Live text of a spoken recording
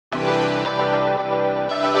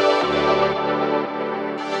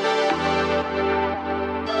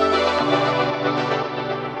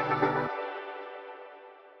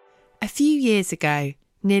years ago,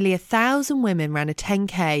 nearly 1,000 women ran a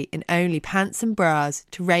 10K in only pants and bras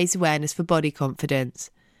to raise awareness for body confidence.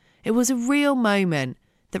 It was a real moment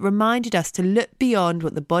that reminded us to look beyond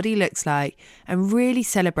what the body looks like and really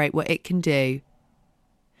celebrate what it can do.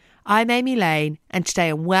 I'm Amy Lane, and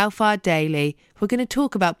today on Welfare Daily, we're going to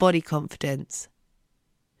talk about body confidence.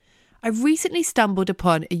 I recently stumbled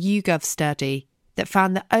upon a YouGov study that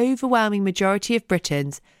found the overwhelming majority of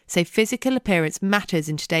Britons say physical appearance matters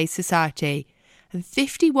in today's society, and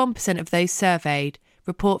 51% of those surveyed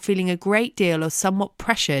report feeling a great deal or somewhat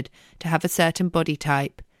pressured to have a certain body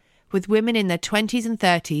type, with women in their 20s and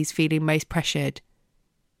 30s feeling most pressured.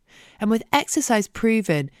 And with exercise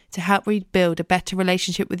proven to help rebuild a better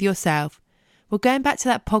relationship with yourself, we're going back to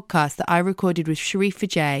that podcast that I recorded with Shareefa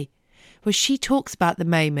J, where she talks about the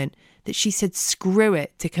moment that she said screw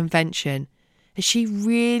it to convention, as she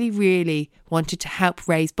really wanted to help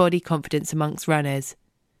raise body confidence amongst runners.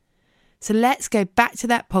 So let's go back to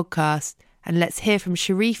that podcast and let's hear from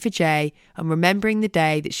Shareefa J on remembering the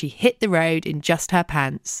day that she hit the road in just her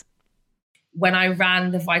pants. When I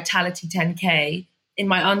ran the Vitality 10K in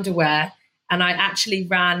my underwear, and I actually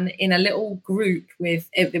ran in a little group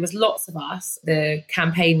there was lots of us. The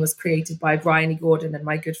campaign was created by Bryony Gordon and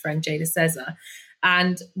my good friend Jada Cesar.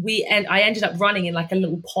 And I ended up running in like a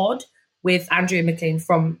little pod with Andrea McLean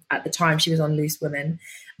from, at the time, she was on Loose Women,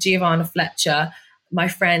 Giovanna Fletcher, my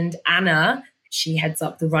friend Anna, she heads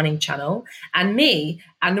up the running channel, and me.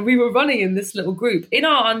 And we were running in this little group in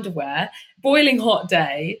our underwear, boiling hot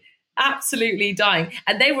day, absolutely dying.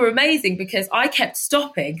 And they were amazing because I kept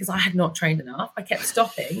stopping because I had not trained enough. I kept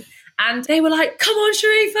stopping. And they were like, come on,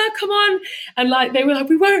 Shareefa, come on. And like, they were like,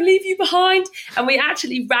 we won't leave you behind. And we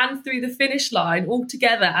actually ran through the finish line all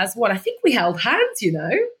together as one. I think we held hands, you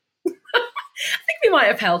know. I think we might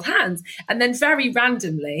have held hands. And then very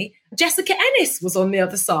randomly, Jessica Ennis was on the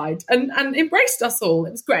other side and embraced us all.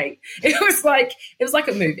 It was great. It was like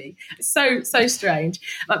a movie. So strange.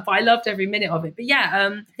 But I loved every minute of it. But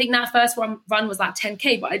yeah, I think that first run was like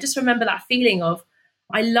 10K. But I just remember that feeling of,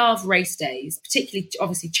 I love race days, particularly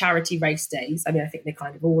obviously charity race days. I mean, I think they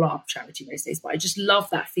kind of all are charity race days, but I just love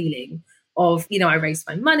that feeling of, you know, I raised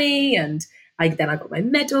my money and then I got my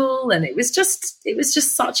medal, and it was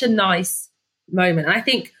just such a nice moment. And I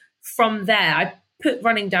think from there, I put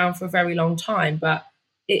running down for a very long time, but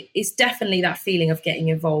it's definitely that feeling of getting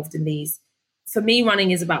involved in these. For me,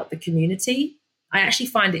 running is about the community. I actually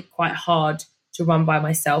find it quite hard to run by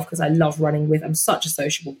myself because I love running I'm such a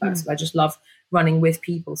sociable person. I just love running with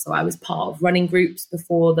people. So I was part of running groups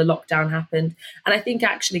before the lockdown happened. And I think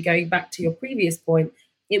actually going back to your previous point,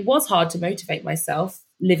 it was hard to motivate myself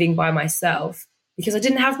living by myself because I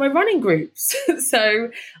didn't have my running groups.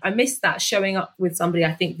 So I missed that showing up with somebody.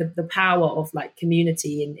 I think the power of like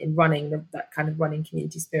community in running, that kind of running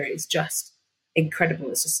community spirit is just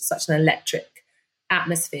incredible. It's just such an electric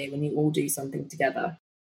atmosphere when you all do something together.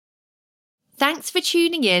 Thanks for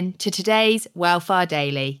tuning in to today's Welfare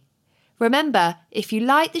Daily. Remember, if you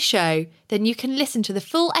like the show, then you can listen to the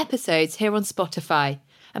full episodes here on Spotify.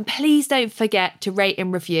 And please don't forget to rate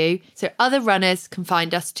and review so other runners can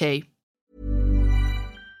find us too.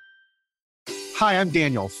 Hi, I'm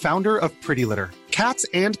Daniel, founder of Pretty Litter. Cats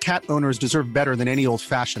and cat owners deserve better than any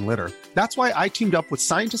old-fashioned litter. That's why I teamed up with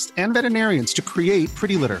scientists and veterinarians to create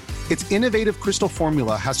Pretty Litter. Its innovative crystal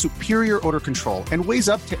formula has superior odor control and weighs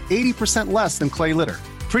up to 80% less than clay litter.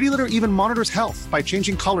 Pretty Litter even monitors health by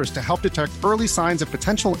changing colors to help detect early signs of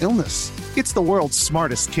potential illness. It's the world's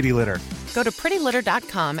smartest kitty litter. Go to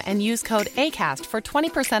prettylitter.com and use code ACAST for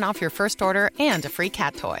 20% off your first order and a free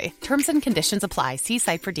cat toy. Terms and conditions apply. See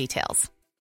site for details.